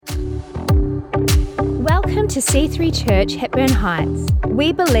to C3 Church, Hepburn Heights.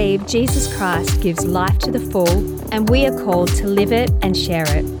 We believe Jesus Christ gives life to the full, and we are called to live it and share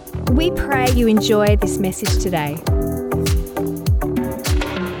it. We pray you enjoy this message today.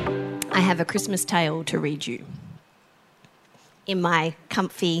 I have a Christmas tale to read you in my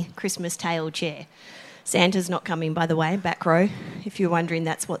comfy Christmas tale chair. Santa's not coming, by the way, back row. If you're wondering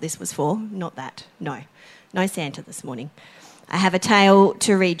that's what this was for, not that. No Santa this morning. I have a tale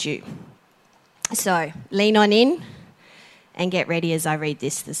to read you. So lean on in and get ready as I read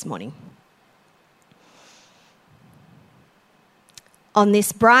this morning. On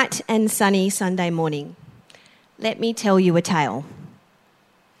this bright and sunny Sunday morning, let me tell you a tale.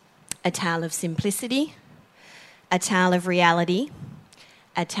 A tale of simplicity, a tale of reality,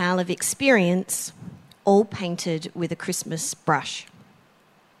 a tale of experience, all painted with a Christmas brush.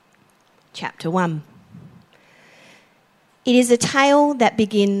 Chapter 1. It is a tale that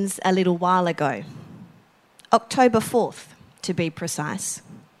begins a little while ago, October 4th, to be precise.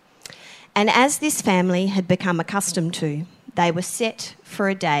 And as this family had become accustomed to, they were set for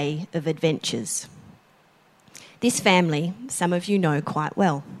a day of adventures. This family, some of you know quite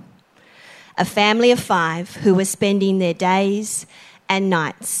well. A family of 5 who were spending their days and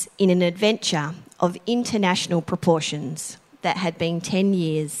nights in an adventure of international proportions that had been 10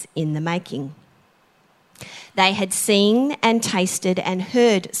 years in the making. They had seen and tasted and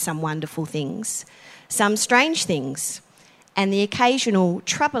heard some wonderful things, some strange things, and the occasional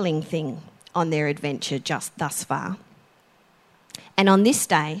troubling thing on their adventure just thus far. And on this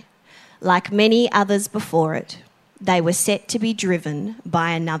day, like many others before it, they were set to be driven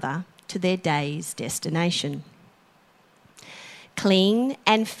by another to their day's destination. Clean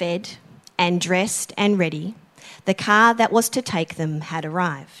and fed and dressed and ready, the car that was to take them had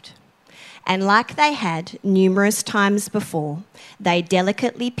arrived. And like they had numerous times before, they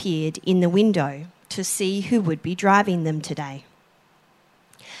delicately peered in the window to see who would be driving them today.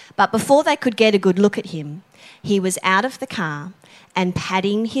 But before they could get a good look at him, he was out of the car and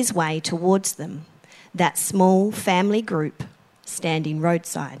padding his way towards them, that small family group standing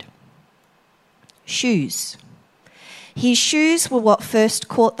roadside. Shoes. His shoes were what first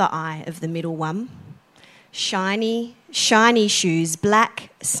caught the eye of the middle one. Shiny shoes, black,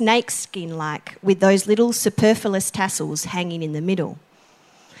 snakeskin-like, with those little superfluous tassels hanging in the middle.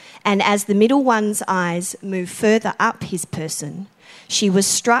 And as the middle one's eyes moved further up his person, she was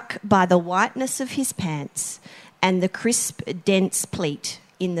struck by the whiteness of his pants and the crisp, dense pleat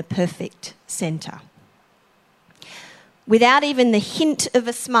in the perfect centre. Without even the hint of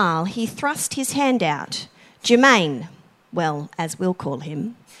a smile, he thrust his hand out. Jermaine, well, as we'll call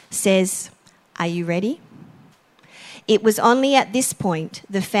him, says, "Are you ready?" It was only at this point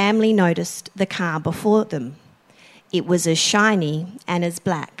the family noticed the car before them. It was as shiny and as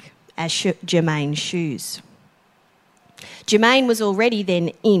black as Jermaine's shoes. Jermaine was already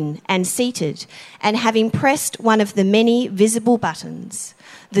then in and seated, and having pressed one of the many visible buttons,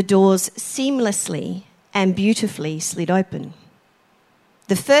 the doors seamlessly and beautifully slid open.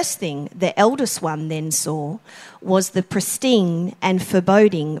 The first thing the eldest one then saw was the pristine and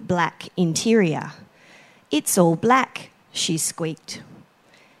foreboding black interior. "It's all black," she squeaked.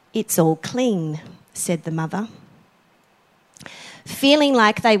 "It's all clean," said the mother. Feeling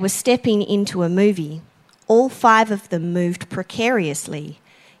like they were stepping into a movie, all 5 of them moved precariously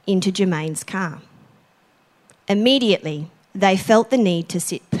into Jermaine's car. Immediately, they felt the need to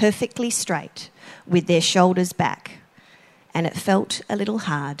sit perfectly straight with their shoulders back, and it felt a little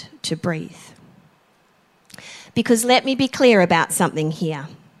hard to breathe. Because let me be clear about something here.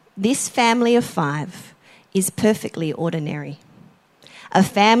 This family of 5 is perfectly ordinary. A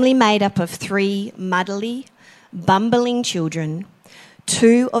family made up of 3 muddly, bumbling children,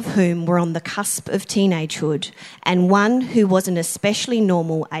 2 of whom were on the cusp of teenagehood, and 1 who was an especially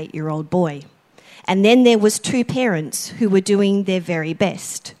normal 8-year-old boy. And then there was 2 parents who were doing their very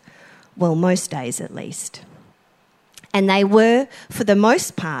best. Well, most days at least. And they were, for the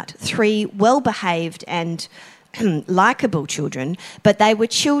most part, 3 well-behaved and likeable children, but they were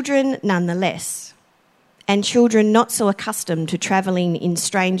children nonetheless. And children not so accustomed to travelling in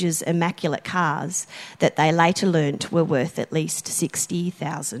strangers' immaculate cars that they later learnt were worth at least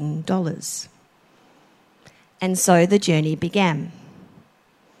 $60,000. And so the journey began.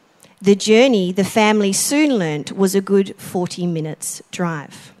 The journey, the family soon learnt, was a good 40 minutes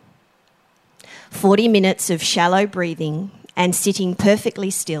drive. 40 minutes of shallow breathing and sitting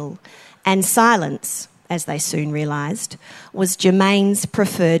perfectly still, and silence, as they soon realised, was Jermaine's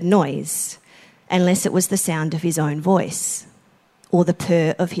preferred noise, unless it was the sound of his own voice or the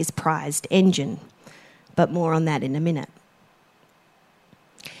purr of his prized engine. But more on that in a minute.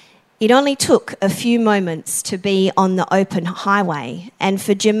 It only took a few moments to be on the open highway and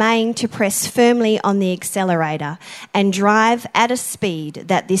for Jermaine to press firmly on the accelerator and drive at a speed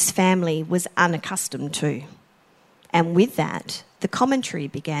that this family was unaccustomed to. And with that, the commentary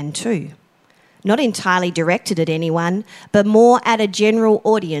began too. Not entirely directed at anyone, but more at a general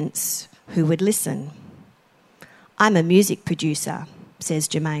audience who would listen. "I'm a music producer," says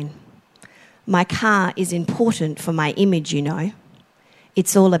Jermaine. "My car is important for my image, you know.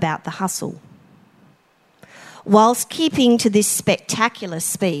 It's all about the hustle." Whilst keeping to this spectacular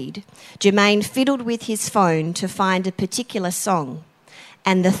speed, Jermaine fiddled with his phone to find a particular song,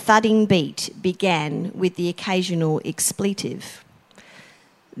 and the thudding beat began with the occasional expletive.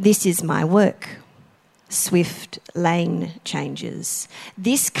 "This is my work. Swift lane changes.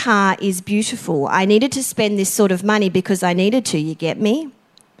 This car is beautiful. I needed to spend this sort of money because I needed to, you get me?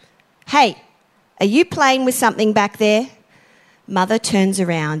 Hey, are you playing with something back there?" Mother turns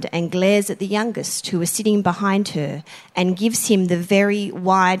around and glares at the youngest, who is sitting behind her, and gives him the very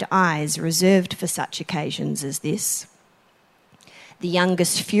wide eyes reserved for such occasions as this. The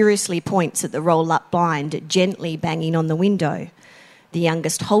youngest furiously points at the roll-up blind, gently banging on the window. The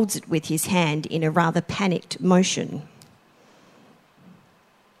youngest holds it with his hand in a rather panicked motion.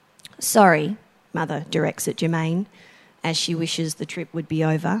 "Sorry," Mother directs at Jermaine, as she wishes the trip would be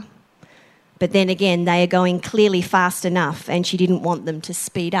over. But then again, they are going clearly fast enough, and she didn't want them to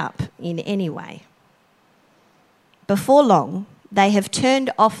speed up in any way. Before long, they have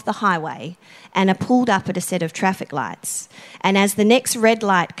turned off the highway and are pulled up at a set of traffic lights. And as the next red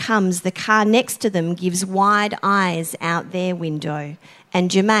light comes, the car next to them gives wide eyes out their window,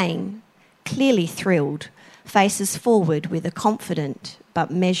 and Jermaine, clearly thrilled, faces forward with a confident but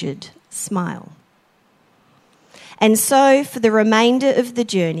measured smile. And so, for the remainder of the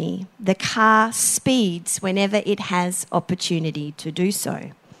journey, the car speeds whenever it has opportunity to do so.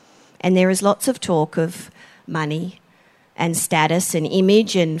 And there is lots of talk of money and status and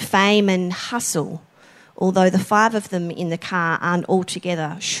image and fame and hustle, although the five of them in the car aren't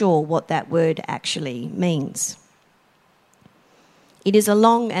altogether sure what that word actually means. It is a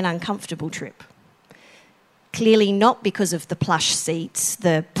long and uncomfortable trip. Clearly not because of the plush seats,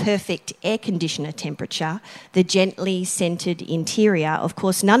 the perfect air conditioner temperature, the gently scented interior, of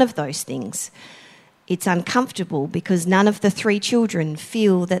course none of those things. It's uncomfortable because none of the three children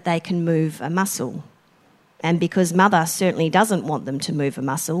feel that they can move a muscle. And because Mother certainly doesn't want them to move a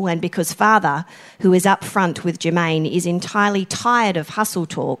muscle, and because Father, who is up front with Jermaine, is entirely tired of hustle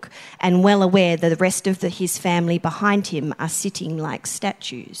talk and well aware that the rest of his family behind him are sitting like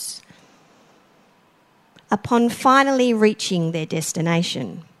statues. Upon finally reaching their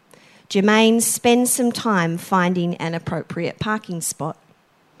destination, Jermaine spends some time finding an appropriate parking spot.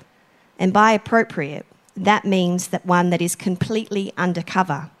 And by appropriate, that means that one that is completely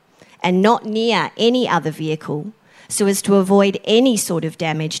undercover and not near any other vehicle, so as to avoid any sort of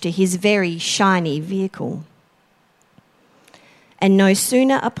damage to his very shiny vehicle. And no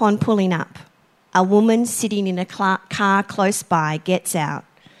sooner upon pulling up, a woman sitting in a car close by gets out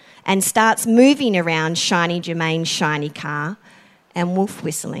and starts moving around shiny Jermaine's shiny car and wolf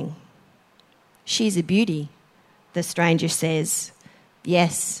whistling. "She's a beauty," the stranger says.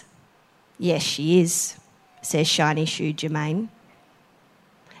 Yes, she is," says shiny-shoed Jermaine.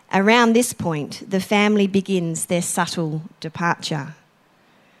 Around this point, the family begins their subtle departure.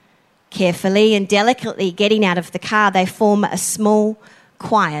 Carefully and delicately getting out of the car, they form a small,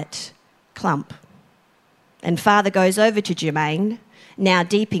 quiet clump. And Father goes over to Jermaine, now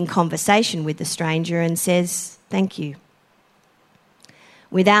deep in conversation with the stranger, and says, "Thank you."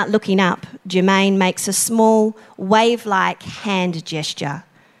 Without looking up, Jermaine makes a small, wave-like hand gesture,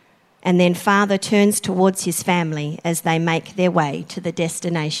 and then Father turns towards his family as they make their way to the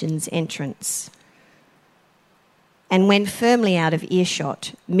destination's entrance. And when firmly out of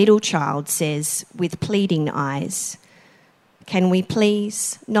earshot, middle child says, with pleading eyes, "Can we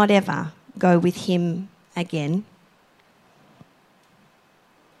please not ever go with him again?"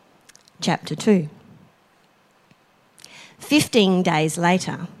 Chapter 2. 15 days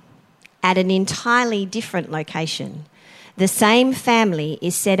later, at an entirely different location, the same family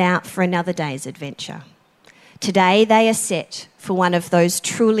is set out for another day's adventure. Today they are set for one of those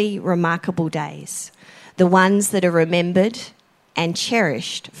truly remarkable days, the ones that are remembered and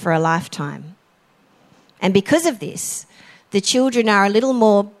cherished for a lifetime. And because of this, the children are a little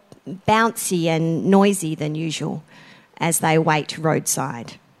more bouncy and noisy than usual as they wait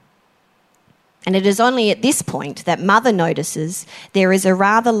roadside. And it is only at this point that Mother notices there is a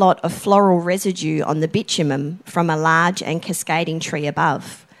rather lot of floral residue on the bitumen from a large and cascading tree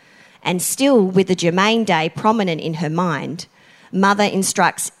above. And still with the Jermaine Day prominent in her mind, Mother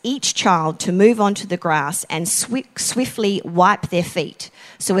instructs each child to move onto the grass and swiftly wipe their feet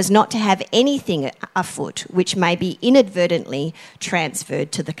so as not to have anything afoot which may be inadvertently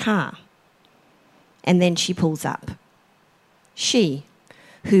transferred to the car. And then she pulls up. She,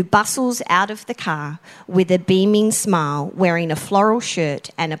 who bustles out of the car with a beaming smile, wearing a floral shirt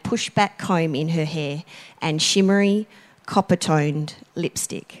and a pushback comb in her hair and shimmery, copper-toned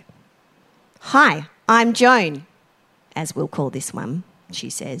lipstick. "Hi, I'm Joan," as we'll call this one, she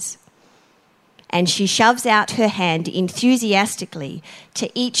says. And she shoves out her hand enthusiastically to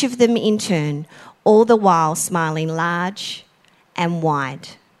each of them in turn, all the while smiling large and wide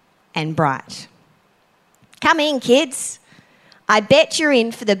and bright. "Come in, kids. I bet you're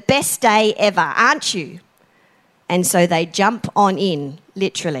in for the best day ever, aren't you?" And so they jump on in,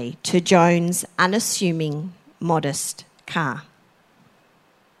 literally, to Joan's unassuming, modest car.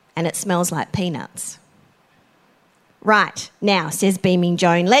 And it smells like peanuts. "Right, now," says beaming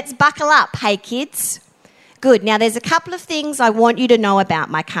Joan, "let's buckle up, hey kids." "Good, now there's a couple of things I want you to know about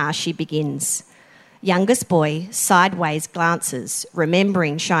my car," she begins. Youngest boy sideways glances,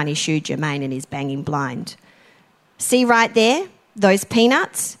 remembering shiny shoe Jermaine and his banging blind. "See right there, those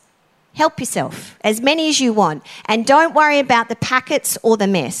peanuts? Help yourself, as many as you want, and don't worry about the packets or the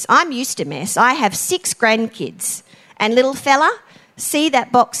mess. I'm used to mess. I have 6 grandkids. And little fella, see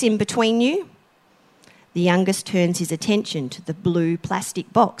that box in between you?" The youngest turns his attention to the blue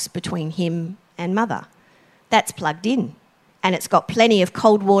plastic box between him and Mother. "That's plugged in, and it's got plenty of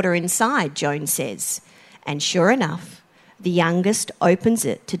cold water inside," Joan says. And sure enough, the youngest opens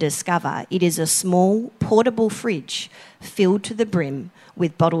it to discover it is a small portable fridge filled to the brim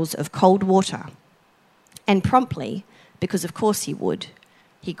with bottles of cold water. And promptly, because of course he would,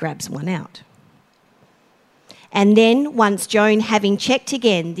 he grabs one out. And then, once Joan, having checked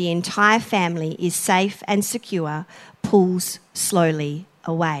again the entire family is safe and secure, pulls slowly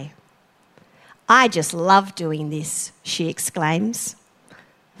away. "I just love doing this," she exclaims.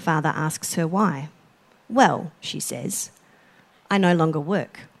 Father asks her why. "Well," she says, "I no longer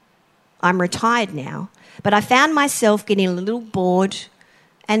work. I'm retired now, but I found myself getting a little bored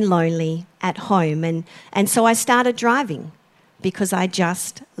and lonely at home, and so I started driving because I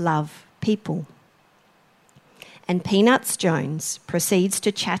just love people." And Peanuts Jones proceeds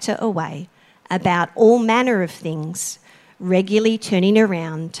to chatter away about all manner of things, regularly turning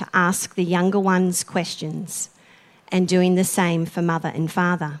around to ask the younger ones questions and doing the same for Mother and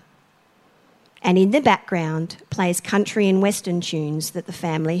Father. And in the background plays country and western tunes that the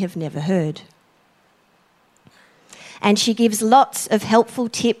family have never heard. And she gives lots of helpful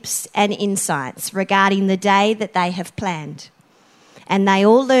tips and insights regarding the day that they have planned. And they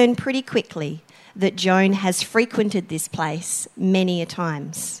all learn pretty quickly that Joan has frequented this place many a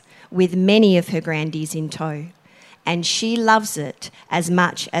times, with many of her grandies in tow, and she loves it as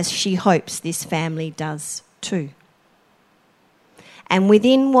much as she hopes this family does too. And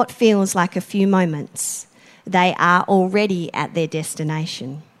within what feels like a few moments, they are already at their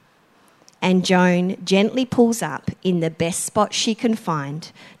destination. And Joan gently pulls up in the best spot she can find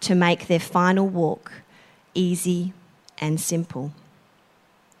to make their final walk easy and simple.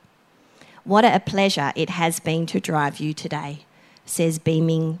 "What a pleasure it has been to drive you today," says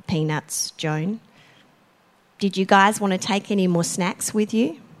beaming Peanuts Joan. "Did you guys want to take any more snacks with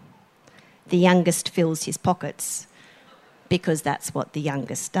you?" The youngest fills his pockets, because that's what the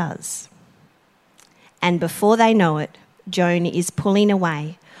youngest does. And before they know it, Joan is pulling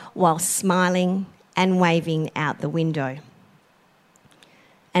away while smiling and waving out the window.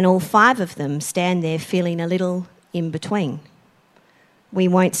 And all 5 of them stand there feeling a little in between. "We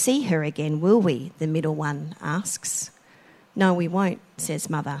won't see her again, will we?" the middle one asks. "No, we won't," says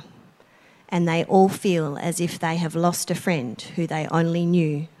Mother. And they all feel as if they have lost a friend who they only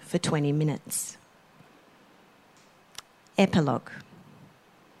knew for 20 minutes. Epilogue.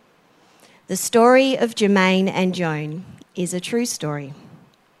 The story of Jermaine and Joan is a true story,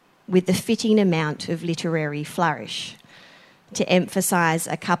 with the fitting amount of literary flourish to emphasise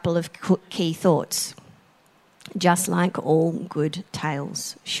a couple of key thoughts, just like all good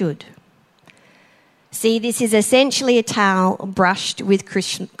tales should. See, this is essentially a tale brushed with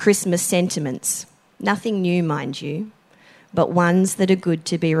Christmas sentiments. Nothing new, mind you, but ones that are good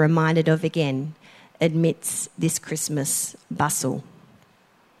to be reminded of again amidst this Christmas bustle.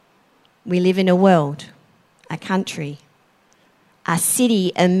 We live in a world, a country, a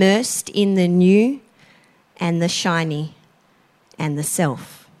city immersed in the new and the shiny and the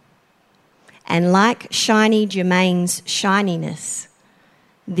self. And like shiny Jermaine's shininess,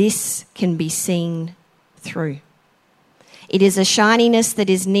 this can be seen through. It is a shininess that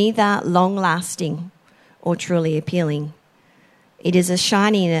is neither long-lasting or truly appealing, It is a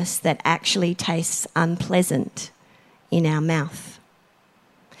shininess that actually tastes unpleasant in our mouth.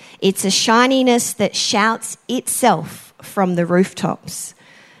 It's a shininess that shouts itself from the rooftops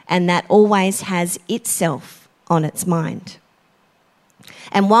and that always has itself on its mind.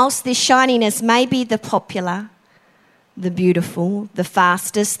 And whilst this shininess may be the popular, the beautiful, the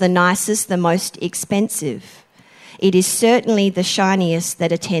fastest, the nicest, the most expensive, it is certainly the shiniest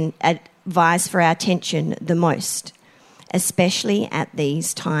that vies for our attention the most, especially at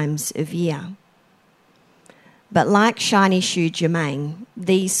these times of year. But like Shiny Shoe Germain,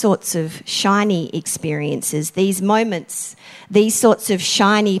 these sorts of shiny experiences, these moments, these sorts of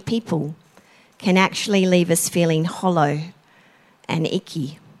shiny people can actually leave us feeling hollow and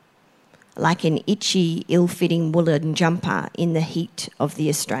icky, like an itchy, ill-fitting woolen jumper in the heat of the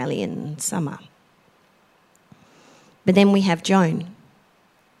Australian summer. But then we have Joan.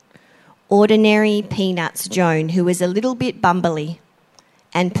 Ordinary Peanuts Joan, who is a little bit bumbly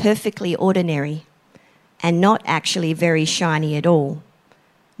and perfectly ordinary and not actually very shiny at all,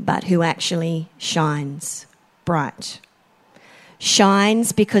 but who actually shines bright.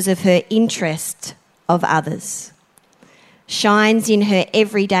 Shines because of her interest of others. Shines in her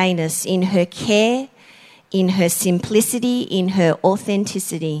everydayness, in her care, in her simplicity, in her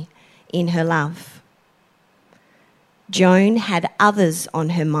authenticity, in her love. Joan had others on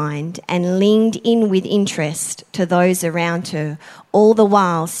her mind and leaned in with interest to those around her, all the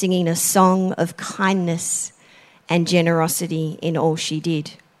while singing a song of kindness and generosity in all she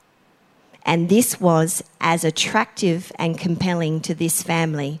did. And this was as attractive and compelling to this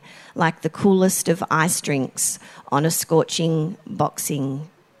family, like the coolest of ice drinks on a scorching Boxing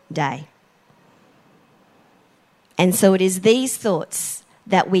Day. And so it is these thoughts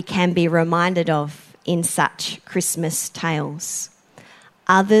that we can be reminded of in such Christmas tales.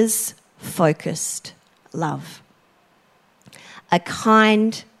 Others-focused love. A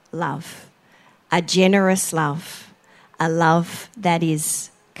kind love. A generous love. A love that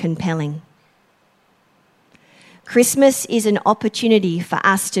is compelling. Christmas is an opportunity for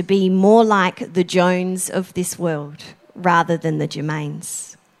us to be more like the Joans of this world rather than the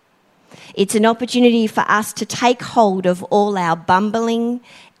Germains. It's an opportunity for us to take hold of all our bumbling,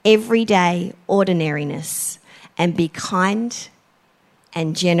 everyday ordinariness and be kind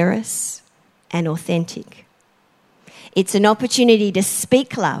and generous and authentic. It's an opportunity to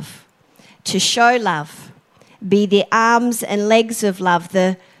speak love, to show love, be the arms and legs of love,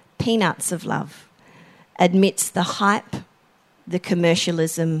 the peanuts of love, amidst the hype, the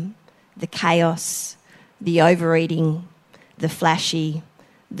commercialism, the chaos, the overeating, the flashy,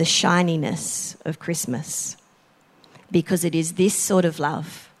 the shininess of Christmas. Because it is this sort of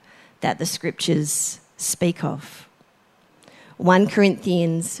love that the scriptures speak of. 1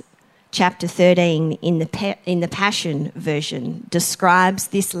 Corinthians chapter 13 in the Passion version describes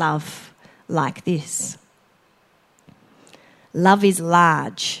this love like this. Love is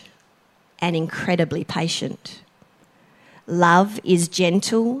large and incredibly patient. Love is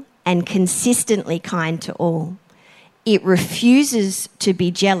gentle and consistently kind to all. It refuses to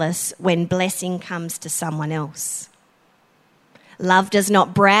be jealous when blessing comes to someone else. Love does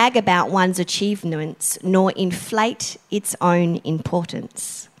not brag about one's achievements nor inflate its own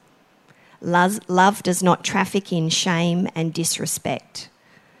importance. Love does not traffic in shame and disrespect,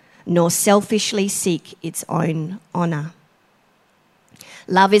 nor selfishly seek its own honour.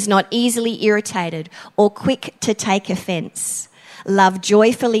 Love is not easily irritated or quick to take offence. Love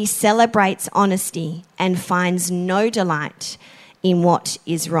joyfully celebrates honesty and finds no delight in what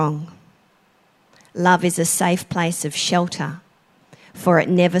is wrong. Love is a safe place of shelter, for it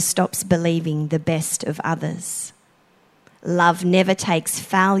never stops believing the best of others. Love never takes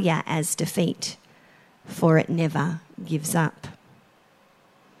failure as defeat, for it never gives up.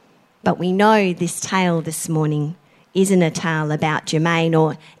 But we know this tale this morning isn't a tale about Germain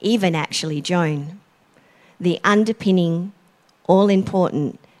or even actually Joan. The underpinning,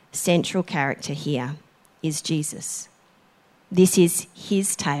 all-important, central character here is Jesus. This is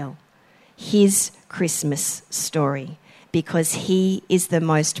his tale, his Christmas story, because he is the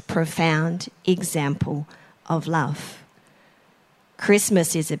most profound example of love.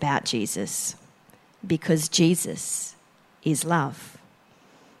 Christmas is about Jesus because Jesus is love.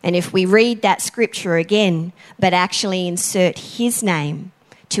 And if we read that scripture again, but actually insert his name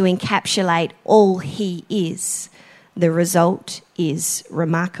to encapsulate all he is, the result is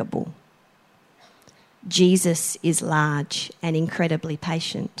remarkable. Jesus is large and incredibly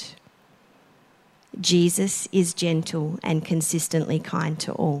patient. Jesus is gentle and consistently kind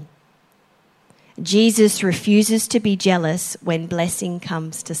to all. Jesus refuses to be jealous when blessing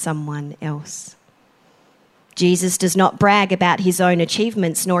comes to someone else. Jesus does not brag about his own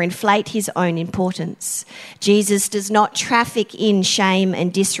achievements nor inflate his own importance. Jesus does not traffic in shame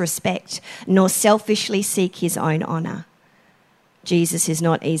and disrespect nor selfishly seek his own honour. Jesus is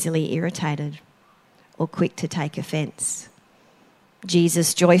not easily irritated or quick to take offence.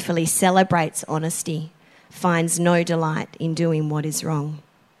 Jesus joyfully celebrates honesty, finds no delight in doing what is wrong.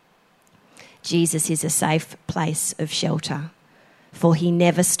 Jesus is a safe place of shelter, for he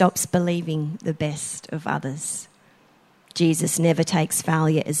never stops believing the best of others. Jesus never takes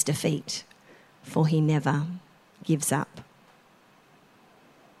failure as defeat, for he never gives up.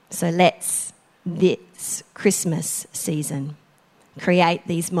 So let's, this Christmas season, create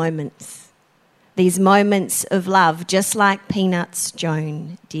these moments of love, just like Peanuts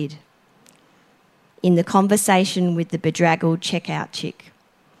Joan did. In the conversation with the bedraggled checkout chick,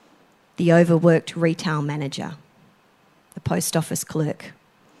 the overworked retail manager, the post office clerk,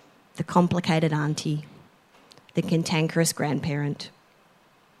 the complicated auntie, the cantankerous grandparent.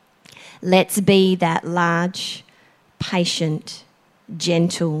 Let's be that large, patient,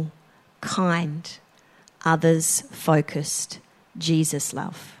 gentle, kind, others-focused Jesus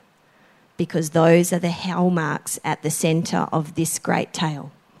love, because those are the hallmarks at the centre of this great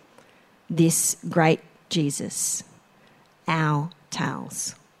tale, this great Jesus, our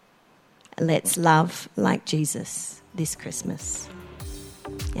tales. Let's love like Jesus this Christmas.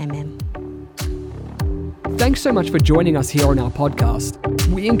 Amen. Thanks so much for joining us here on our podcast.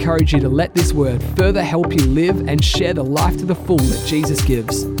 We encourage you to let this word further help you live and share the life to the full that Jesus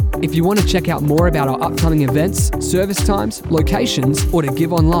gives. If you want to check out more about our upcoming events, service times, locations, or to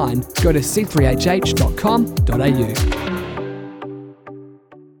give online, go to c3hh.com.au.